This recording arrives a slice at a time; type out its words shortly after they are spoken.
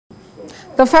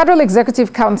The Federal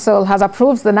Executive Council has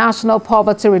approved the National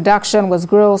Poverty Reduction with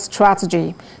Growth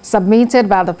Strategy submitted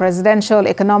by the Presidential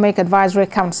Economic Advisory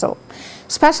Council.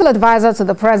 Special Advisor to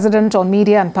the President on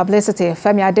Media and Publicity,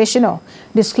 Femi Adesina,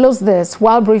 disclosed this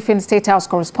while briefing State House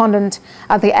correspondent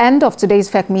at the end of today's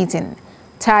FEC meeting.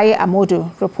 Tai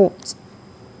Amodu reports.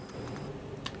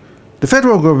 The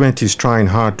federal government is trying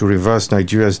hard to reverse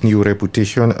Nigeria's new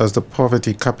reputation as the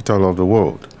poverty capital of the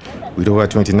world, with over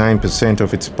 29%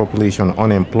 of its population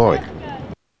unemployed.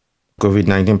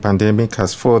 COVID-19 pandemic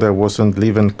has further worsened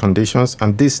living conditions,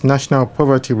 and this national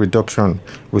poverty reduction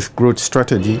with growth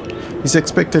strategy is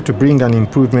expected to bring an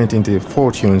improvement in the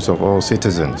fortunes of all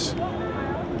citizens.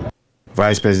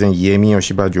 Vice President Yemi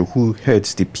Osinbajo, who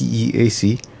heads the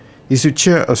PEAC, is to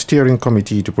chair a steering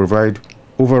committee to provide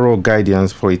overall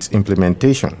guidance for its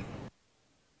implementation.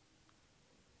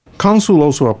 Council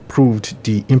also approved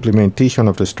the implementation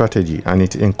of the strategy and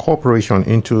its incorporation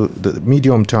into the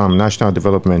medium-term National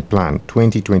Development Plan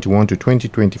 2021 to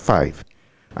 2025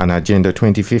 and Agenda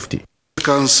 2050. The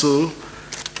Council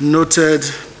noted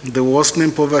the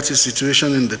worsening poverty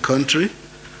situation in the country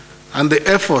and the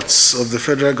efforts of the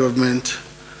federal government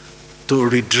to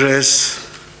redress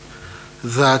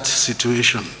that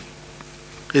situation.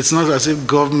 It's not as if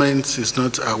government is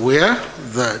not aware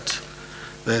that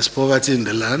there's poverty in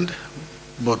the land,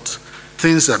 but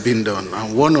things are being done.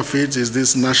 And one of it is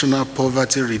this National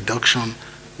Poverty Reduction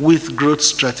with Growth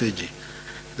Strategy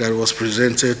that was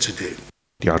presented today.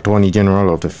 The Attorney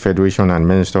General of the Federation and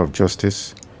Minister of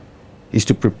Justice is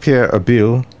to prepare a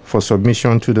bill for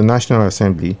submission to the National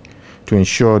Assembly to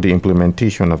ensure the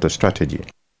implementation of the strategy.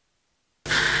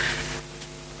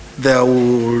 There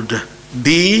would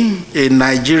be a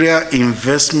Nigeria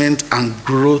Investment and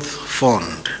Growth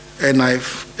Fund,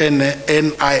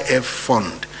 NIF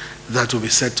fund, that will be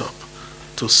set up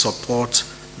to support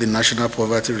the National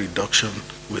Poverty Reduction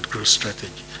with Growth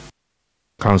Strategy.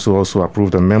 Council also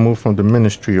approved a memo from the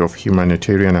Ministry of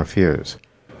Humanitarian Affairs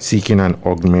seeking an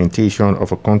augmentation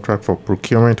of a contract for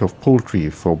procurement of poultry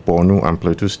for Borno and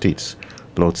Plateau states,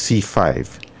 Lot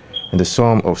C5, in the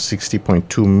sum of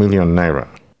 60.2 million naira.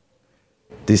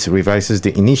 This revises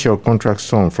the initial contract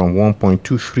sum from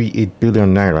 1.238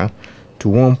 billion naira to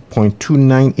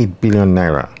 1.298 billion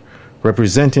naira,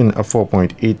 representing a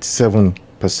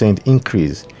 4.87%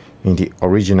 increase in the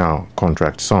original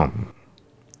contract sum.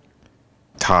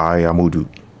 Tai Amodu,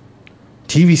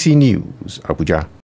 TVC News, Abuja.